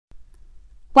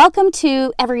Welcome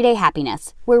to Everyday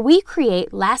Happiness, where we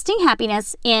create lasting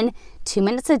happiness in 2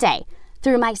 minutes a day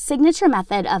through my signature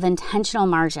method of intentional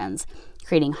margins,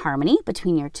 creating harmony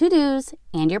between your to-dos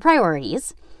and your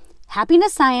priorities,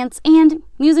 happiness science, and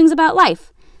musings about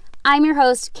life. I'm your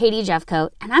host, Katie Jeffcoat,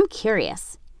 and I'm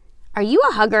curious. Are you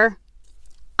a hugger?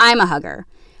 I'm a hugger.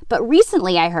 But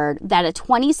recently I heard that a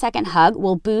 20-second hug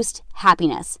will boost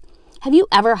happiness. Have you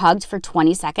ever hugged for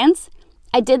 20 seconds?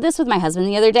 I did this with my husband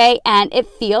the other day, and it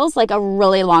feels like a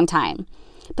really long time.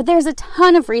 But there's a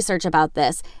ton of research about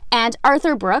this, and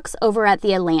Arthur Brooks over at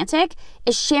The Atlantic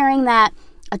is sharing that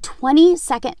a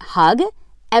 20-second hug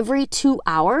every 2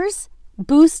 hours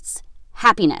boosts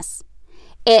happiness.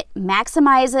 It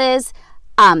maximizes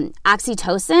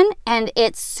oxytocin, and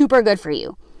it's super good for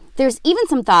you. There's even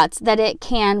some thoughts that it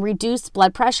can reduce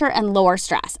blood pressure and lower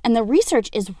stress, and the research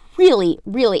is really,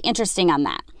 really interesting on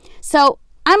that. So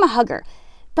I'm a hugger.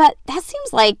 But that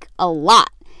seems like a lot.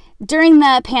 During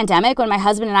the pandemic, when my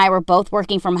husband and I were both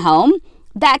working from home,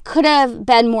 that could have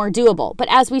been more doable. But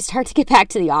as we start to get back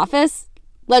to the office,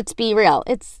 let's be real,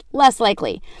 it's less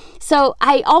likely. So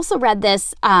I also read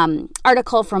this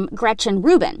article from Gretchen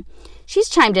Rubin. She's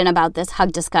chimed in about this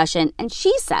hug discussion, and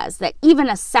she says that even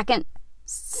a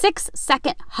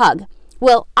 6-second hug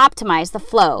will optimize the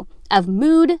flow of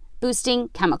mood-boosting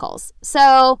chemicals.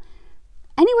 So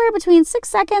anywhere between 6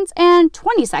 seconds and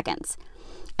 20 seconds.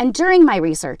 And during my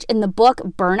research in the book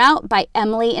Burnout by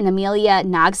Emily and Amelia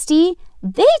Nagsty,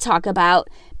 they talk about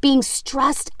being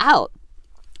stressed out.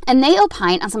 And they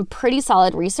opine on some pretty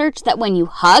solid research that when you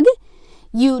hug,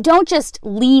 you don't just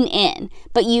lean in,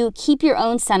 but you keep your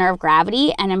own center of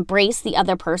gravity and embrace the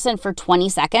other person for 20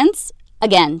 seconds.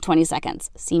 Again, 20 seconds.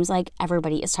 Seems like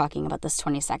everybody is talking about this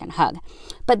 20-second hug.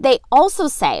 But they also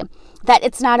say that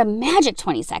it's not a magic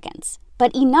 20 seconds,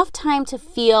 but enough time to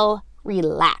feel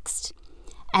relaxed.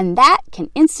 And that can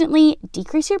instantly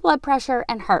decrease your blood pressure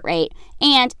and heart rate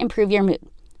and improve your mood.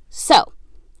 So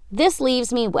this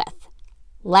leaves me with,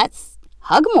 let's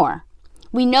hug more.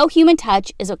 We know human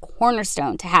touch is a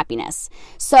cornerstone to happiness.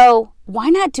 So why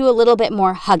not do a little bit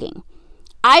more hugging?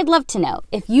 I'd love to know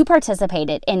if you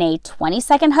participated in a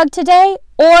 20-second hug today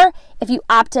or if you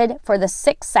opted for the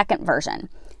 6-second version.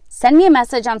 Send me a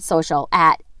message on social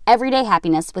at Everyday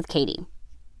Happiness with Katie.